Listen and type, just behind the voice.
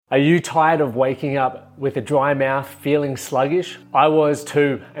Are you tired of waking up with a dry mouth, feeling sluggish? I was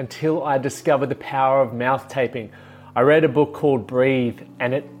too, until I discovered the power of mouth taping. I read a book called Breathe,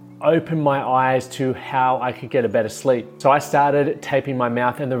 and it opened my eyes to how I could get a better sleep. So I started taping my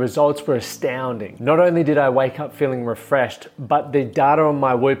mouth, and the results were astounding. Not only did I wake up feeling refreshed, but the data on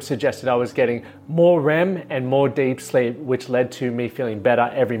my Whoop suggested I was getting more REM and more deep sleep, which led to me feeling better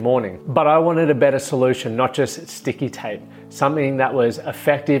every morning. But I wanted a better solution, not just sticky tape, something that was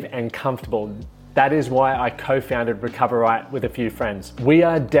effective and comfortable. That is why I co-founded Recover Right with a few friends. We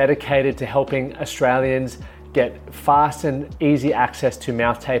are dedicated to helping Australians get fast and easy access to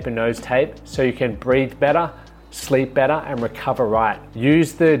mouth tape and nose tape so you can breathe better, sleep better, and recover right.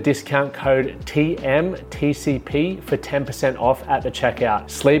 Use the discount code TMTCP for 10% off at the checkout.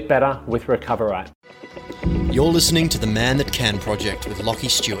 Sleep better with Recover Right. You're listening to the Man That Can Project with Lockie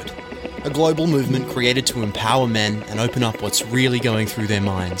Stewart, a global movement created to empower men and open up what's really going through their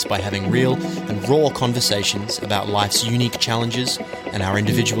minds by having real and raw conversations about life's unique challenges and our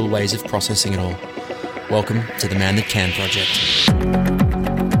individual ways of processing it all. Welcome to the Man That Can Project.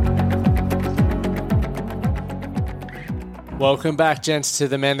 Welcome back, gents, to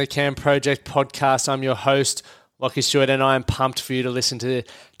the Man That Can Project podcast. I'm your host, Lockie Stewart, and I am pumped for you to listen to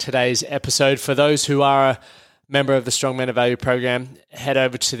today's episode. For those who are a member of the Strong Men of Value program, head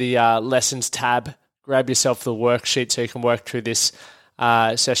over to the lessons tab, grab yourself the worksheet so you can work through this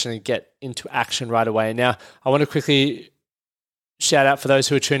session and get into action right away. Now, I want to quickly shout out for those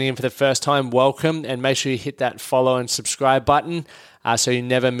who are tuning in for the first time, welcome, and make sure you hit that follow and subscribe button so you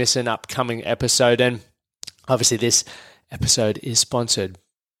never miss an upcoming episode. And obviously this episode is sponsored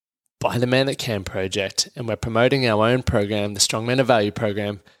by the Man That Can Project, and we're promoting our own program, the Strong Men of Value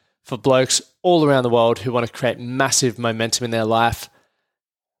program, for blokes all around the world who want to create massive momentum in their life.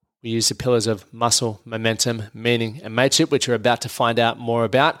 We use the pillars of muscle, momentum, meaning, and mateship, which you're about to find out more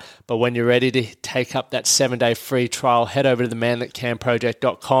about. But when you're ready to take up that 7-day free trial, head over to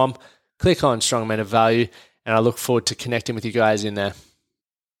themanthatcanproject.com, click on Strong Men of Value, and I look forward to connecting with you guys in there.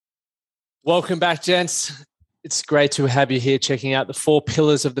 Welcome back, gents. It's great to have you here checking out the 4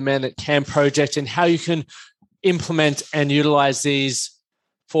 pillars of the Man That Can Project and how you can implement and utilize these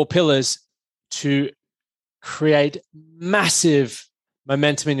 4 pillars to create massive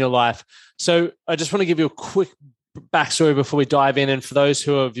momentum in your life. So I just want to give you a quick backstory before we dive in. And for those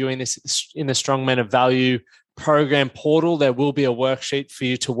who are viewing this in the Strong Men of Value program portal, there will be a worksheet for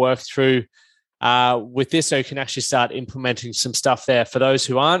you to work through with this, so you can actually start implementing some stuff there. For those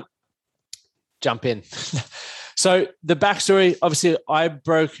who aren't, jump in. So the backstory, obviously, I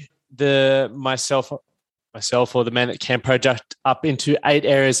broke myself or the Man That Can Project up into 8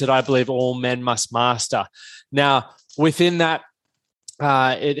 areas that I believe all men must master. Now, within that,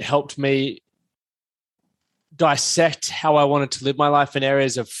 it helped me dissect how I wanted to live my life in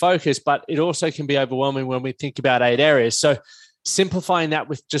areas of focus, but it also can be overwhelming when we think about 8 areas. So simplifying that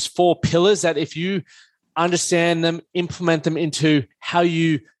with just 4 pillars that if you understand them, implement them into how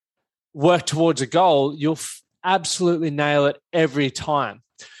you work towards a goal, you'll absolutely nail it every time.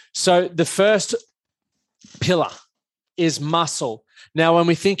 So the first pillar is muscle. Now, when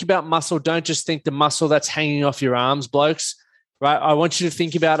we think about muscle, don't just think the muscle that's hanging off your arms, blokes. Right? I want you to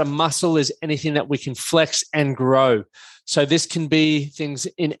think about a muscle as anything that we can flex and grow. So this can be things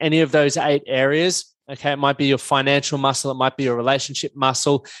in any of those 8 areas. Okay, it might be your financial muscle. It might be your relationship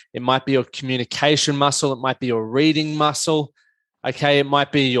muscle. It might be your communication muscle. It might be your reading muscle. Okay, it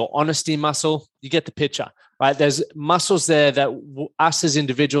might be your honesty muscle. You get the picture, right? There's muscles there that us as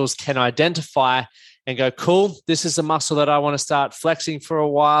individuals can identify and go, cool, this is a muscle that I want to start flexing for a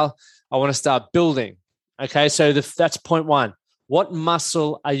while. I want to start building. Okay, so that's point 1. What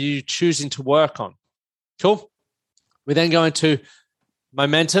muscle are you choosing to work on? Cool. We then go into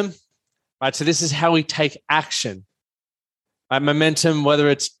momentum, right? So this is how we take action. Right? Momentum, whether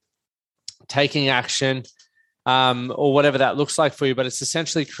it's taking action or whatever that looks like for you, but it's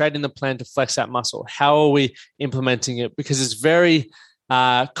essentially creating the plan to flex that muscle. How are we implementing it? Because it's very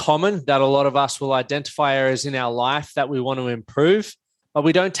common that a lot of us will identify areas in our life that we want to improve, but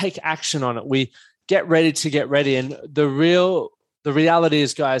we don't take action on it. We get ready to get ready. And the reality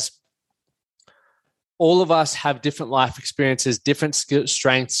is, guys, all of us have different life experiences, different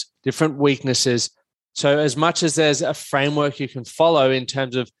strengths, different weaknesses. So as much as there's a framework you can follow in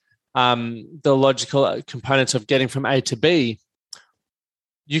terms of the logical components of getting from A to B,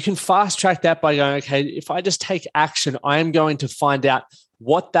 you can fast track that by going, okay, if I just take action, I am going to find out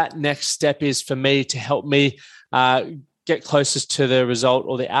what that next step is for me to help me get closest to the result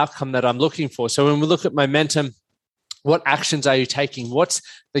or the outcome that I'm looking for. So when we look at momentum, what actions are you taking? What's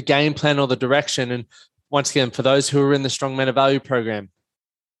the game plan or the direction? And once again, for those who are in the Strong Men of Value program,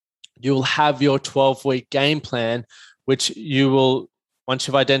 you will have your 12-week game plan, which you will, once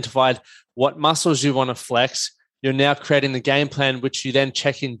you've identified what muscles you want to flex, you're now creating the game plan, which you then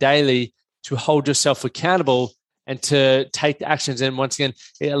check in daily to hold yourself accountable and to take the actions. And once again,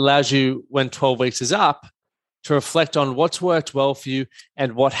 it allows you, when 12 weeks is up, to reflect on what's worked well for you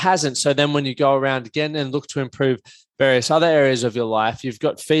and what hasn't. So then when you go around again and look to improve various other areas of your life, you've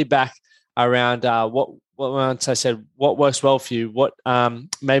got feedback around once I said what works well for you, what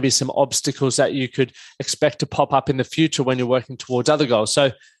maybe some obstacles that you could expect to pop up in the future when you're working towards other goals. So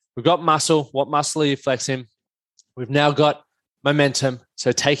we've got muscle. What muscle are you flexing? We've now got momentum.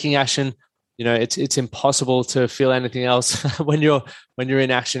 So taking action. It's impossible to feel anything else when you're in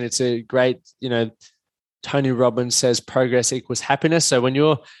action. It's a great, Tony Robbins says progress equals happiness. So when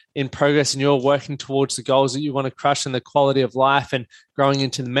you're in progress and you're working towards the goals that you want to crush and the quality of life and growing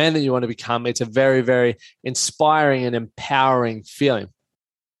into the man that you want to become, it's a very, very inspiring and empowering feeling.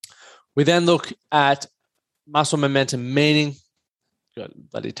 We then look at muscle momentum, meaning, got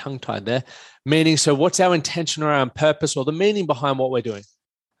bloody tongue-tied there, meaning, so what's our intention around purpose or the meaning behind what we're doing?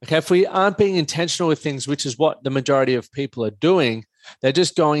 Okay, if we aren't being intentional with things, which is what the majority of people are doing, they're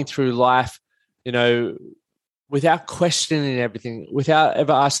just going through life, without questioning everything, without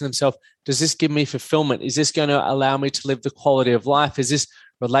ever asking themselves, does this give me fulfillment? Is this going to allow me to live the quality of life? Is this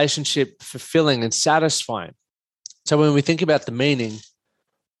relationship fulfilling and satisfying? So when we think about the meaning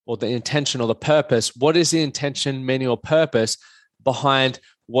or the intention or the purpose, what is the intention, meaning, or purpose behind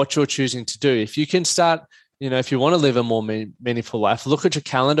what you're choosing to do? If you can start, if you want to live a more meaningful life, look at your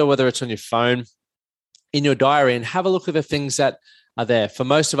calendar, whether it's on your phone, in your diary, and have a look at the things that are there. For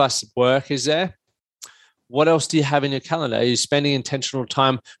most of us, work is there. What else do you have in your calendar? Are you spending intentional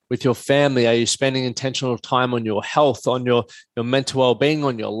time with your family? Are you spending intentional time on your health, on your mental well-being,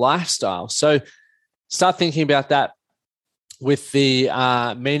 on your lifestyle? So start thinking about that with the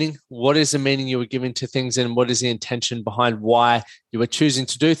meaning. What is the meaning you were giving to things, and what is the intention behind why you were choosing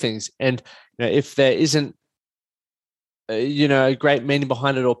to do things? And if there isn't a great meaning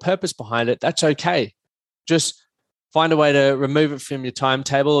behind it or purpose behind it, that's okay. Just find a way to remove it from your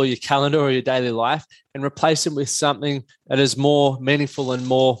timetable or your calendar or your daily life and replace it with something that is more meaningful and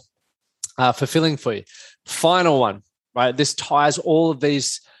more fulfilling for you. Final one, right? This ties all of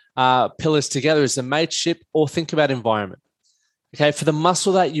these pillars together, is the mateship, or think about environment. Okay, for the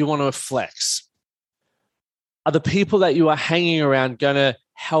muscle that you want to flex, are the people that you are hanging around going to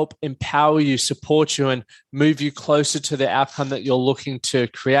help empower you, support you, and move you closer to the outcome that you're looking to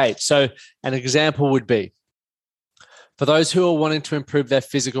create? So an example would be, for those who are wanting to improve their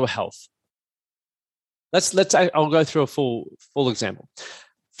physical health, I'll go through a full example.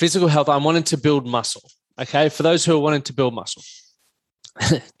 Physical health, I'm wanting to build muscle. Okay, for those who are wanting to build muscle,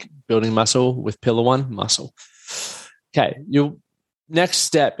 building muscle with pillar one, muscle. Okay, your next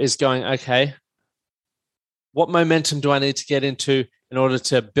step is going, okay, what momentum do I need to get into in order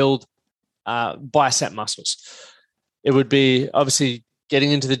to build bicep muscles? It would be obviously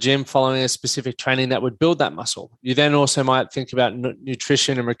getting into the gym, following a specific training that would build that muscle. You then also might think about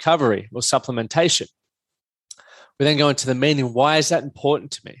nutrition and recovery or supplementation. We then go into the meaning. Why is that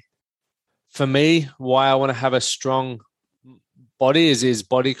important to me? For me, why I want to have a strong body is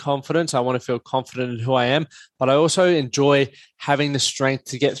body confidence. I want to feel confident in who I am, but I also enjoy having the strength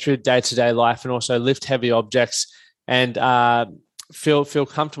to get through day-to-day life and also lift heavy objects and feel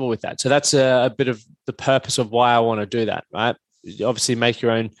comfortable with that. So that's a bit of the purpose of why I want to do that, right? You obviously make your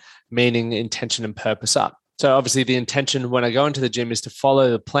own meaning, intention, and purpose up. So obviously the intention when I go into the gym is to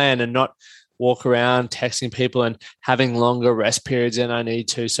follow the plan and not walk around texting people and having longer rest periods than I need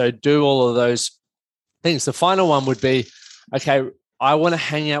to. So do all of those things. The final one would be, okay, I want to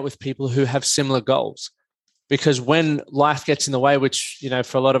hang out with people who have similar goals, because when life gets in the way, which,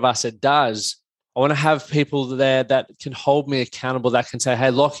 for a lot of us it does, I want to have people there that can hold me accountable, that can say,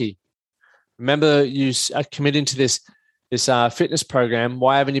 hey, Lockie, remember you are committing to this fitness program.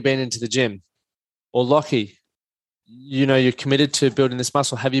 Why haven't you been into the gym? Or Lockie, you're committed to building this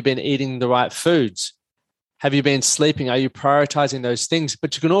muscle. Have you been eating the right foods? Have you been sleeping? Are you prioritizing those things?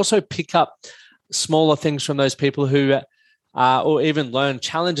 But you can also pick up smaller things from those people who or even learn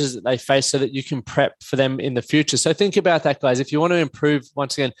challenges that they face so that you can prep for them in the future. So think about that, guys. If you want to improve,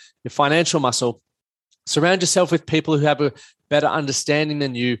 once again, your financial muscle, surround yourself with people who have a better understanding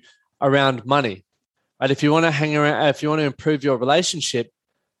than you around money. Right? If you want to hang around, if you want to improve your relationship,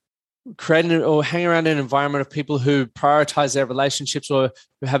 hang around an environment of people who prioritize their relationships or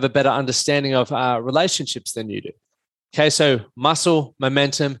who have a better understanding of relationships than you do. Okay, so muscle,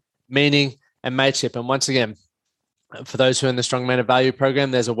 momentum, meaning, and mateship. And once again, for those who are in the Strong Man of Value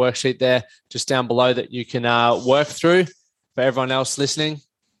program, there's a worksheet there just down below that you can work through. For everyone else listening,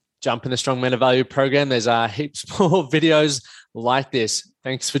 jump in the Strong Men of Value program. There's heaps more videos like this.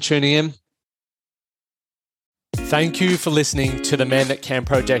 Thanks for tuning in. Thank you for listening to the Man That Can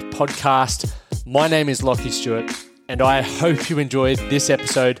Project podcast. My name is Lockie Stewart, and I hope you enjoyed this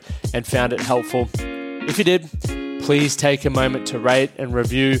episode and found it helpful. If you did, please take a moment to rate and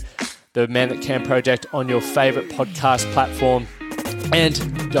review the Man That Can Project on your favorite podcast platform.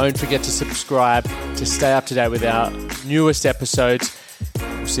 And don't forget to subscribe to stay up to date with our newest episodes.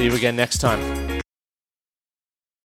 We'll see you again next time.